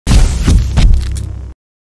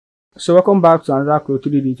So welcome back to another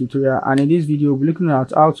Clo3d tutorial, and in this video we're looking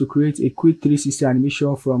at how to create a quick 360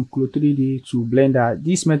 animation from Clo3d to Blender.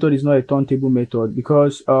 This method is not a turntable method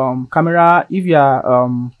because camera, if you are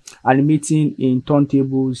animating in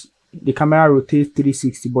turntables, the camera rotates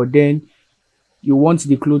 360, but then you want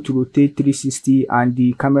the Clo to rotate 360 and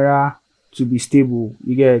the camera to be stable,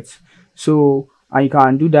 you get. So, and you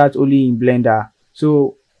can do that only in Blender.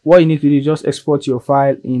 So what you need to do is just export your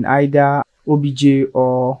file in either OBJ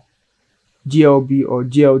or GLB or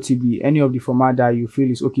GLTB, any of the format that you feel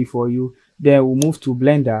is okay for you. Then we'll move to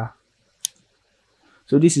Blender.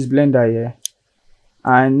 So this is Blender here,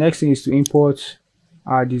 and next thing is to import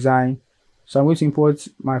our design. So I'm going to import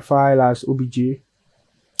my file as OBJ.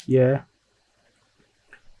 Yeah,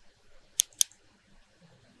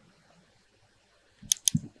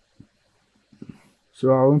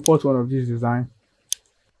 so I'll import one of these design.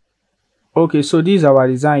 Okay, so this is our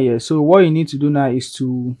design here. So what you need to do now is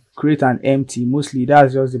to create an empty. Mostly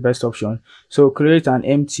that's just the best option. So create an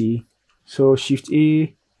empty. So Shift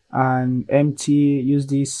A and empty. Use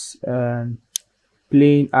this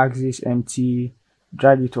plane axis empty.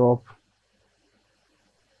 Drag it up.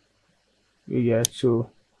 Yeah. So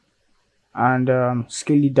and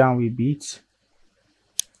scale it down a bit.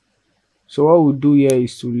 So what we'll do here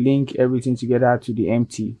is to link everything together to the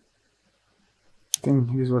empty. I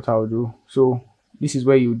think this is what I'll do. So this is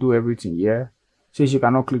where you do everything here. Since you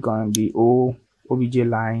cannot click on the OBJ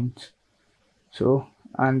lines, so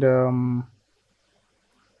and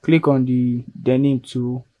click on the denim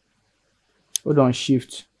tool. Hold on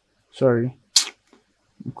Shift. Sorry,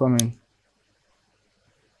 I'm coming.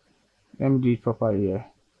 Let me do it properly here.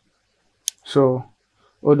 So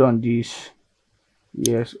hold on this.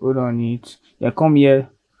 Yes, hold on it. Then come here.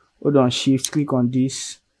 Hold on Shift. Click on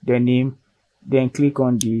this denim. Then click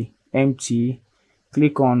on the empty,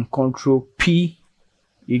 click on Control P,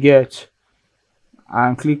 you get,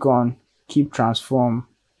 and click on keep transform.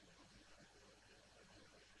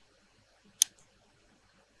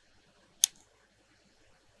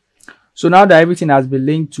 So now that everything has been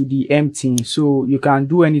linked to the empty, so you can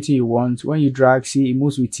do anything you want. When you drag, see it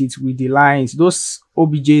moves with it, with the lines. Those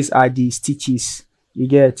OBJs are the stitches, you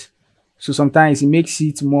get. So sometimes it makes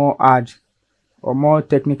it more hard or more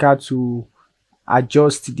technical to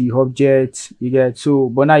adjust the object, you get. So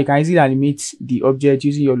but now you can easily animate the object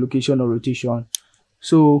using your location or rotation.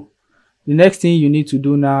 So the next thing you need to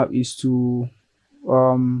do now is to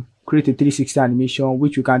create a 360 animation,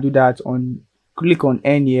 which you can do that on click on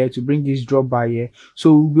N here to bring this drop bar here.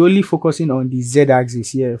 So we'll be only focusing on the Z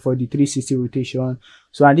axis here for the 360 rotation.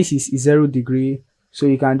 So and this is 0 degree, so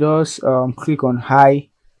you can just click on high.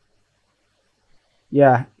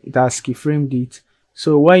 Yeah, it has keyframed it.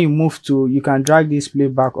 So when you move to, you can drag this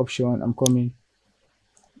playback option. I'm coming.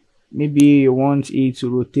 Maybe you want it to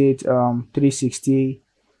rotate 360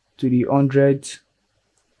 to the 100th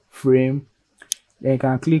frame. Then you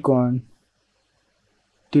can click on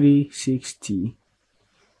 360.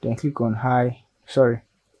 Then click on high. Sorry.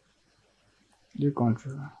 Click on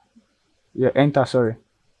enter. Sorry.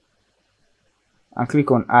 And click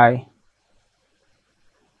on I.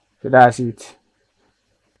 So that's it.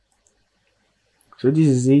 So this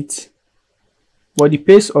is it, but the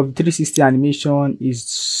pace of 360 animation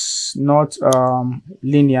is not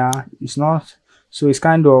linear. It's not, so it's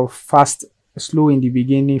kind of fast, slow in the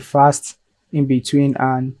beginning, fast in between,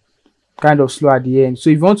 and kind of slow at the end.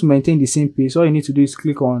 So if you want to maintain the same pace, all you need to do is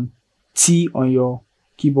click on T on your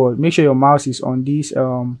keyboard. Make sure your mouse is on this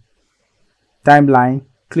timeline.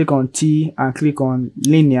 Click on T and click on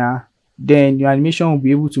linear. Then your animation will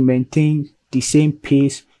be able to maintain the same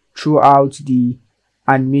pace throughout the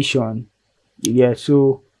animation. Yeah,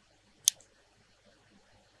 so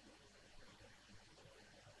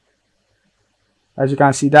as you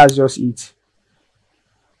can see, that's just it.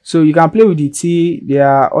 So you can play with the T. There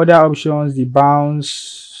are other options, the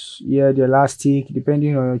bounce, yeah, the elastic,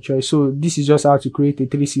 depending on your choice. So this is just how to create a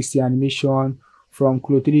 360 animation from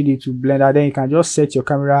Clo3d to Blender. Then you can just set your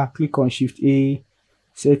camera, click on Shift A,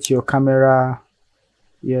 set your camera,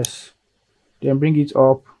 yes, then bring it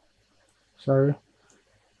up, sorry,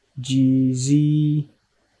 GZ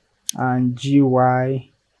and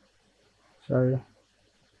GY, sorry,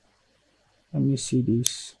 let me see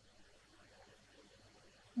this.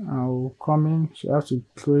 I'll come in, so I have to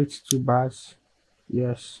create two bars,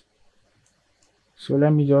 yes. So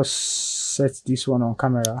let me just set this one on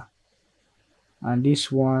camera, and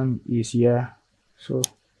this one is here. So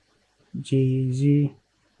GZ,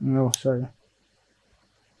 no, sorry.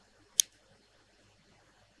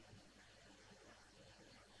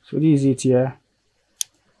 So this is it here.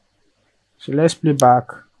 So let's play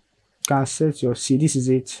back. You can set your, see, this is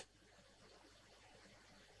it.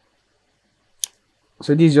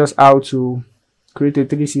 So this is just how to create a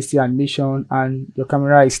 360 animation and your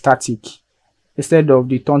camera is static instead of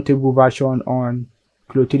the turntable version on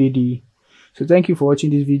Clo3d. So thank you for watching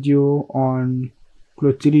this video on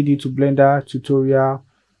Clo3d to Blender tutorial.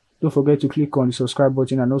 Don't forget to click on the subscribe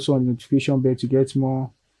button and also on the notification bell to get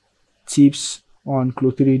more tips on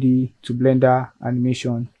Clo3d to Blender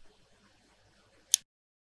animation.